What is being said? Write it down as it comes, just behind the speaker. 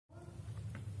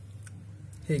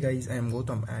Hey guys, I am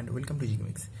Gautam and welcome to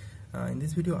Kgp. In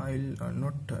this video I will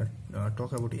not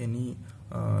talk about any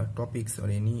topics or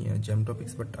any jam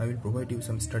topics, but I will provide you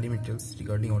some study materials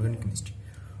regarding organic chemistry.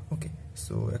 Okay,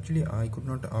 so actually I could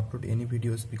not upload any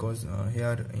videos because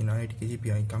here in IIT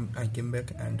Kgp I came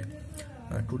back and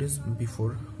 2 days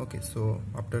before. Okay, so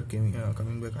after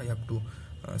coming back I have to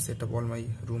set up all my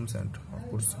rooms and of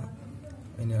course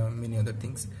many other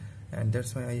things, and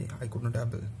that's why I could not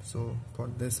able. So for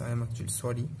this I am actually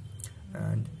sorry,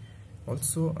 and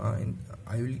also I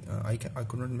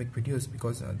could not make videos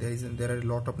because there are a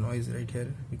lot of noise right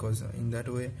here, because in that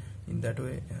way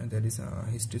there is a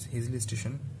hill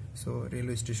station, so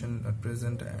railway station at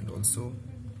present, and also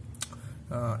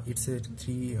it's a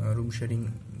 3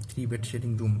 bed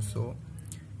sharing room, so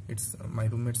it's my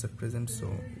roommates at present,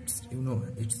 so it's it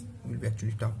will be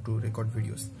actually tough to record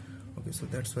videos. Okay, so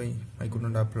that's why I could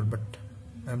not upload, but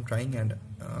I'm trying, and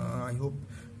I hope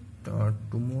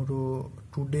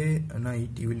today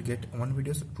night you will get one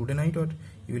video, today night, or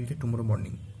you will get tomorrow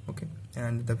morning. Okay,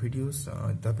 and the video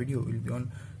will be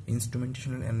on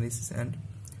instrumentation analysis and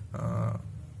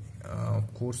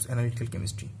course analytical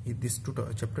chemistry. This 2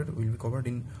 chapter will be covered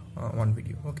in one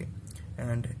video. Okay,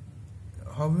 and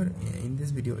however in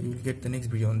this video you will get the next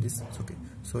video on this. Okay,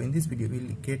 so in this video we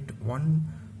will get one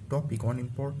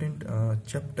important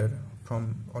chapter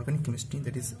from organic chemistry,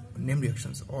 that is name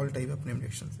reactions, all type of name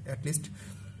reactions, at least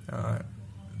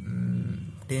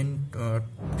 15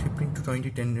 to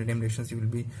 20 name reactions I will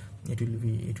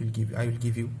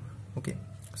give you. Okay,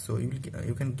 so you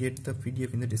can get the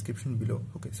PDF in the description below.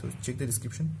 Okay, so check the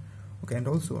description. Okay, and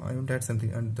also I want to add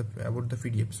something about the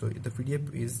PDF. So the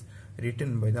PDF is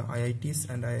written by the IITs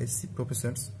and IIC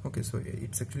professors. Okay, so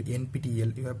it's actually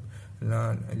NPTEL. You have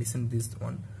listened this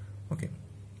one. Okay,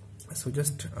 so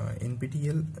just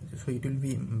NPTEL, so it will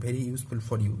be very useful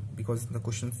for you because the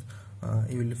questions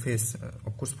you will face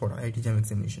of course for IIT JAM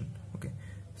examination. Okay,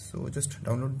 so just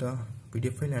download the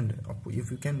PDF file, and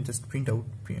if you can just take a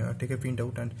print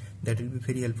out, and that will be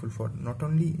very helpful for not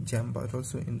only JAM but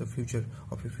also in the future,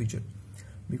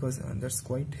 because that's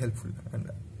quite helpful. And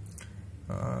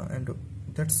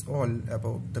that's all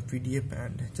about the PDF,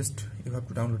 and just you have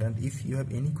to download. And if you have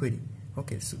any query,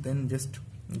 okay, so then just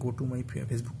go to my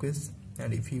Facebook page,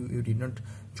 and if you did not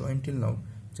join till now,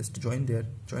 just join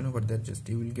over there. Just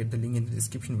you will get the link in the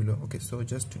description below. Okay, so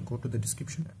just go to the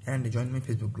description and join my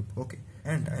Facebook group. Okay,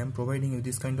 and I am providing you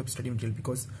this kind of study material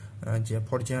because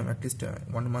for JAM at least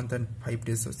 1 month and 5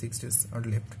 days or 6 days are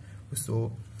left,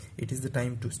 so it is the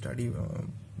time to study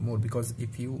more, because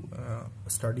if you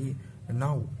study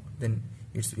now, then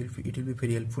it will be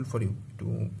very helpful for you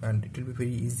and it will be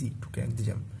very easy to crack the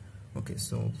JAM. Okay,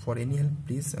 so for any help,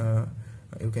 please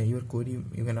your query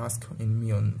you can ask in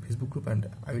me on Facebook group, and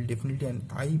I will definitely,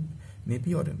 and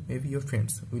maybe your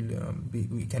friends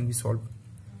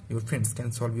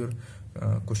can solve your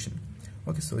question.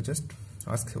 Okay, so just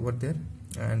ask over there,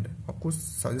 and of course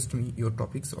suggest me your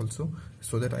topics also,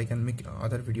 so that I can make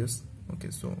other videos. Okay,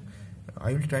 so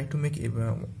I will try to make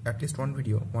at least one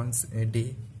video once a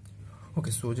day.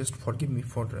 Okay, so just forgive me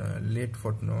for late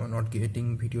for not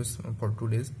getting videos for 2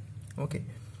 days. Okay,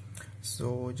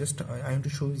 so just I want to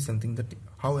show you something, that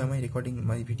how am I recording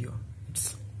my video.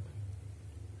 It's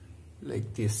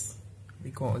like this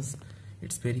because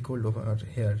it's very cold over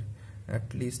here,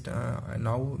 at least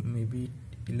now maybe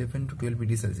 11 to 12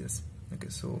 degrees Celsius. Okay,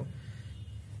 so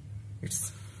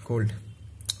it's cold.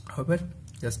 However,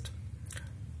 just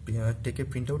take a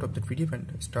printout of the PDF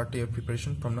and start your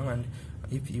preparation from now. And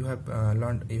if you have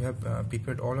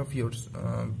prepared all of your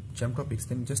JAM topics,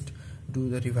 then just do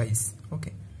the revise.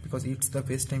 Okay, because it's the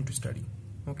best time to study.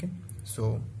 Okay,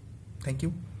 so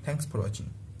thanks for watching.